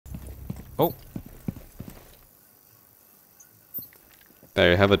Oh.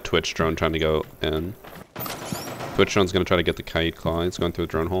 They have a Twitch drone trying to go in. Twitch drone's gonna try to get the Kaid claw. It's going through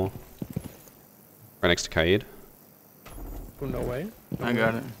the drone hole. Right next to Kaid. Oh, no way. I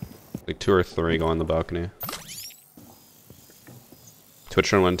got it. Like 2 or 3 go on the balcony. Twitch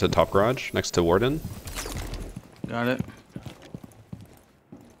drone went to top garage next to Warden. Got it.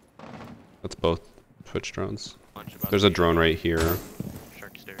 That's both Twitch drones. There's a drone right here.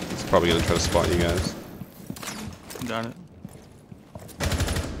 It's probably gonna try to spot you guys. Got it.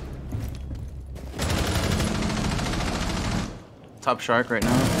 Top shark right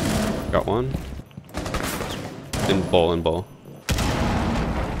now. Got one. In bull.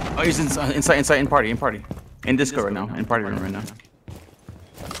 Oh, he's inside, in party. In disco right now, in party room right now.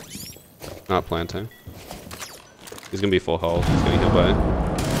 Not planting. He's gonna be full health. He's getting hit by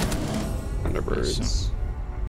Thunderbirds.